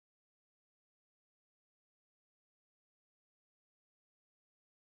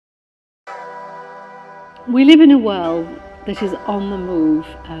We live in a world that is on the move,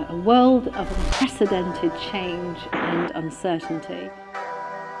 a world of unprecedented change and uncertainty,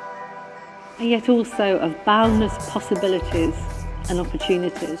 and yet also of boundless possibilities and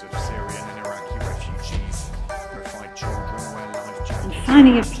opportunities. And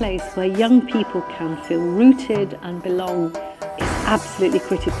finding a place where young people can feel rooted and belong is absolutely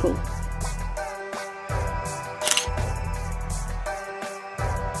critical.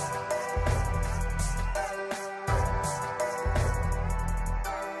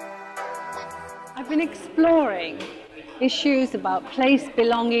 I've been exploring issues about place,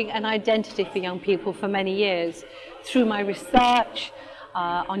 belonging and identity for young people for many years through my research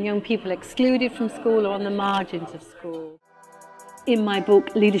on young people excluded from school or on the margins of school. In my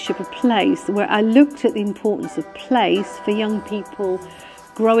book Leadership of Place, where I looked at the importance of place for young people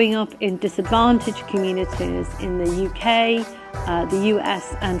growing up in disadvantaged communities in the UK, the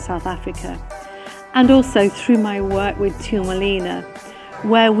US and South Africa, and also through my work with Turmalina,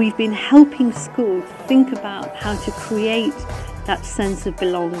 where we've been helping schools think about how to create that sense of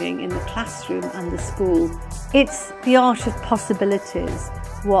belonging in the classroom and the school. It's the art of possibilities,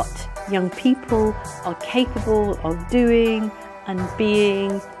 what young people are capable of doing and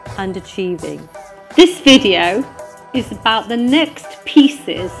being and achieving. This video is about the next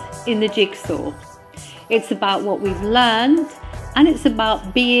pieces in the jigsaw. It's about what we've learned, and it's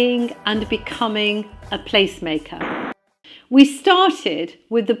about being and becoming a placemaker. We started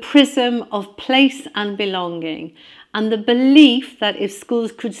with the prism of place and belonging and the belief that if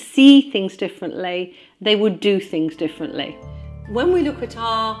schools could see things differently, they would do things differently. When we look at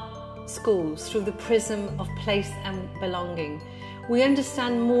our schools through the prism of place and belonging, we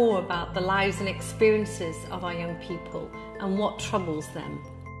understand more about the lives and experiences of our young people and what troubles them.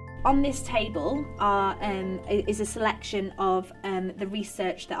 On this table is a selection of the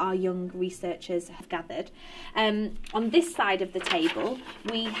research that our young researchers have gathered. On this side of the table,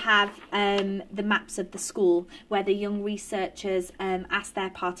 we have the maps of the school, where the young researchers asked their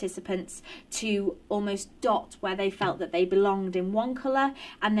participants to almost dot where they felt that they belonged in one colour,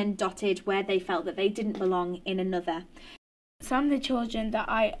 and then dotted where they felt that they didn't belong in another. Some of the children that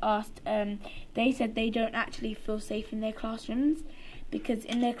I asked, they said they don't actually feel safe in their classrooms, because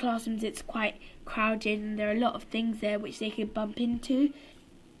in their classrooms it's quite crowded and there are a lot of things there which they could bump into.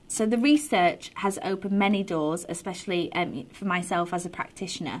 So the research has opened many doors, especially for myself as a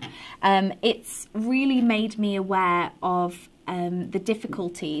practitioner. It's really made me aware of the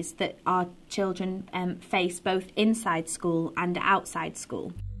difficulties that our children face both inside school and outside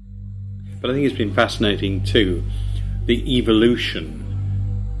school. But I think it's been fascinating too, the evolution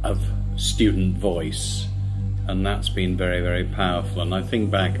of student voice. And that's been very, very powerful. And I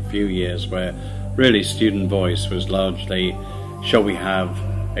think back a few years where really student voice was largely, shall we have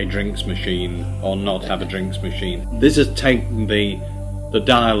a drinks machine or not have a drinks machine? This has taken the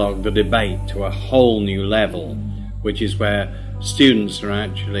dialogue, the debate to a whole new level, which is where students are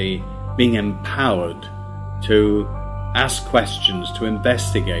actually being empowered to ask questions, to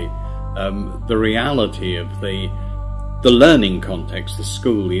investigate the reality of the learning context, the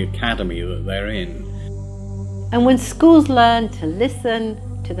school, the academy that they're in. And when schools learn to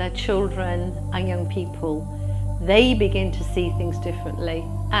listen to their children and young people, they begin to see things differently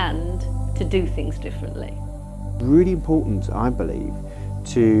and to do things differently. Really important, I believe,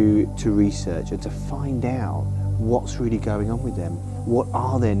 to research and to find out what's really going on with them, what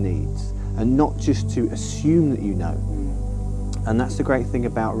are their needs, and not just to assume that you know. And that's the great thing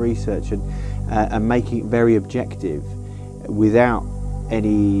about research and making it very objective without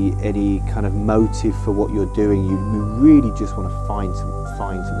any kind of motive for what you're doing. You really just want to find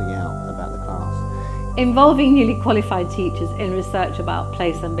something out about the class. Involving newly qualified teachers in research about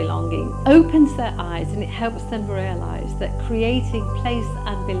place and belonging opens their eyes, and it helps them realise that creating place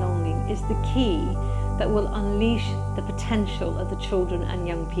and belonging is the key that will unleash the potential of the children and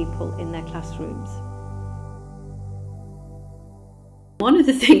young people in their classrooms. One of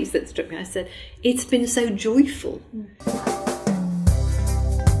the things that struck me, I said, it's been so joyful.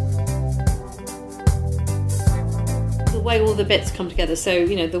 The way all the bits come together. So,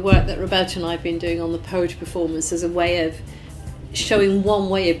 you know, the work that Roberta and I have been doing on the poetry performance as a way of showing one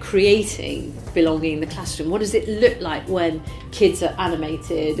way of creating belonging in the classroom. What does it look like when kids are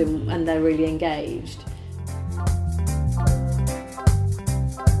animated and they're really engaged?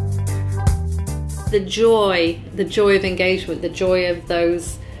 The joy of engagement, the joy of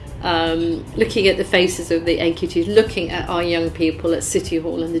those looking at the faces of the NQTs, looking at our young people at City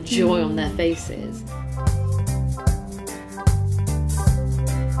Hall and the joy on their faces.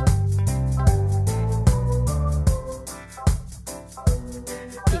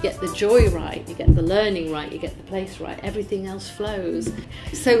 get the joy right, you get the learning right, you get the place right, everything else flows.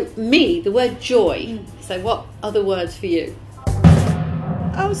 So the word joy, so what other words for you?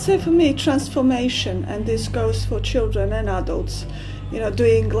 I would say for me transformation, and this goes for children and adults. You know,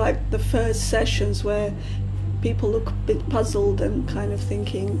 doing like the first sessions where people look a bit puzzled and kind of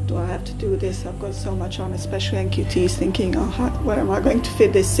thinking, do I have to do this? I've got so much on, especially NQTs, thinking, oh, where am I going to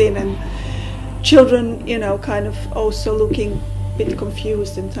fit this in? And children, you know, kind of also looking a bit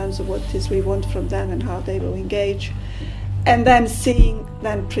confused in terms of what it is we want from them and how they will engage. And then seeing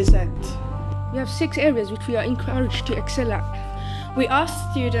them present. We have 6 areas which we are encouraged to excel at. We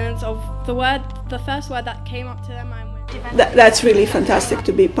asked students of the first word that came up to their mind. That's really fantastic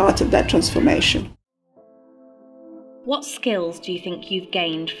to be part of that transformation. What skills do you think you've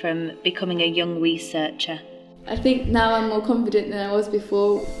gained from becoming a young researcher? I think now I'm more confident than I was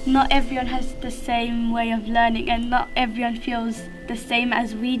before. Not everyone has the same way of learning, and not everyone feels the same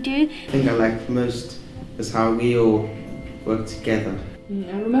as we do. I think I like most is how we all work together.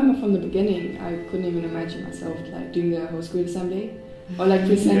 I remember from the beginning I couldn't even imagine myself like doing the whole school assembly or like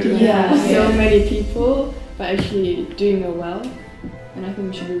presenting so many people, but actually doing it well, and I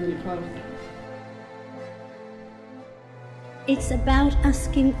think we should be really proud of that. It's about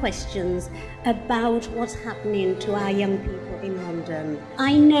asking questions about what's happening to our young people in London.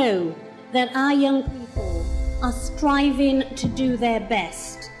 I know that our young people are striving to do their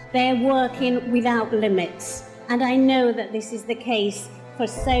best. They're working without limits, and I know that this is the case for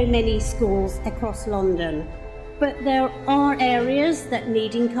so many schools across London. But there are areas that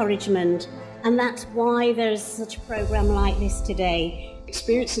need encouragement, and that's why there's such a programme like this today. The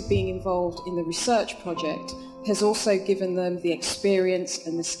experience of being involved in the research project has also given them the experience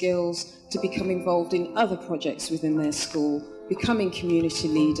and the skills to become involved in other projects within their school, becoming community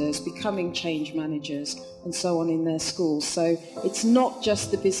leaders, becoming change managers, and so on in their schools. So it's not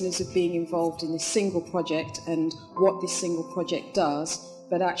just the business of being involved in a single project and what this single project does,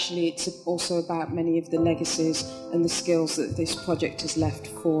 but actually it's also about many of the legacies and the skills that this project has left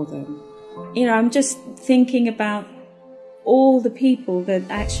for them. You know, I'm just thinking about all the people that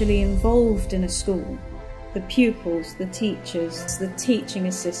are actually involved in a school. The pupils, the teachers, the teaching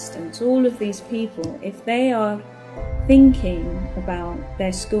assistants, all of these people, if they are thinking about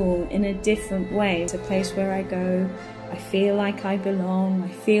their school in a different way, it's a place where I go, I feel like I belong, I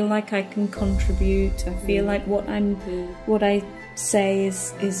feel like I can contribute, I feel like what I say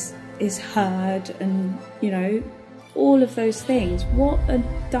is heard, and you know, all of those things. What a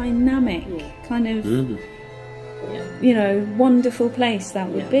dynamic kind of you know, wonderful place that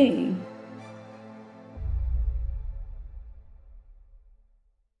would be.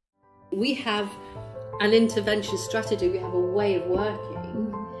 We have an intervention strategy, we have a way of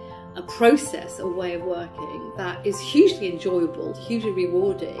working, a process, a way of working that is hugely enjoyable, hugely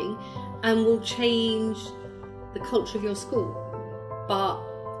rewarding, and will change the culture of your school. But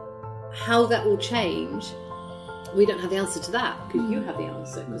how that will change, we don't have the answer to that, because you have the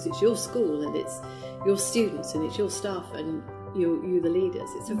answer, because it's your school and it's your students and it's your staff and you the leaders.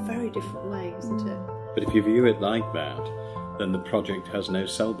 It's a very different way, isn't it? But if you view it like that, then the project has no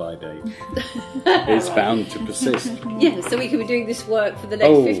sell-by date. It's bound to persist. Yeah, so we can be doing this work for the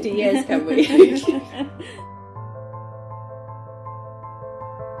next 50 years, can we?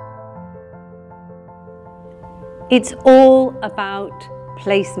 It's all about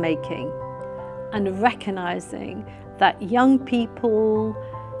placemaking and recognising that young people,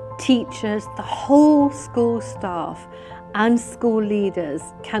 teachers, the whole school staff and school leaders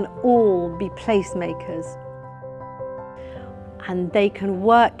can all be placemakers. And they can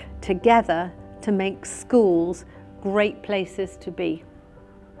work together to make schools great places to be.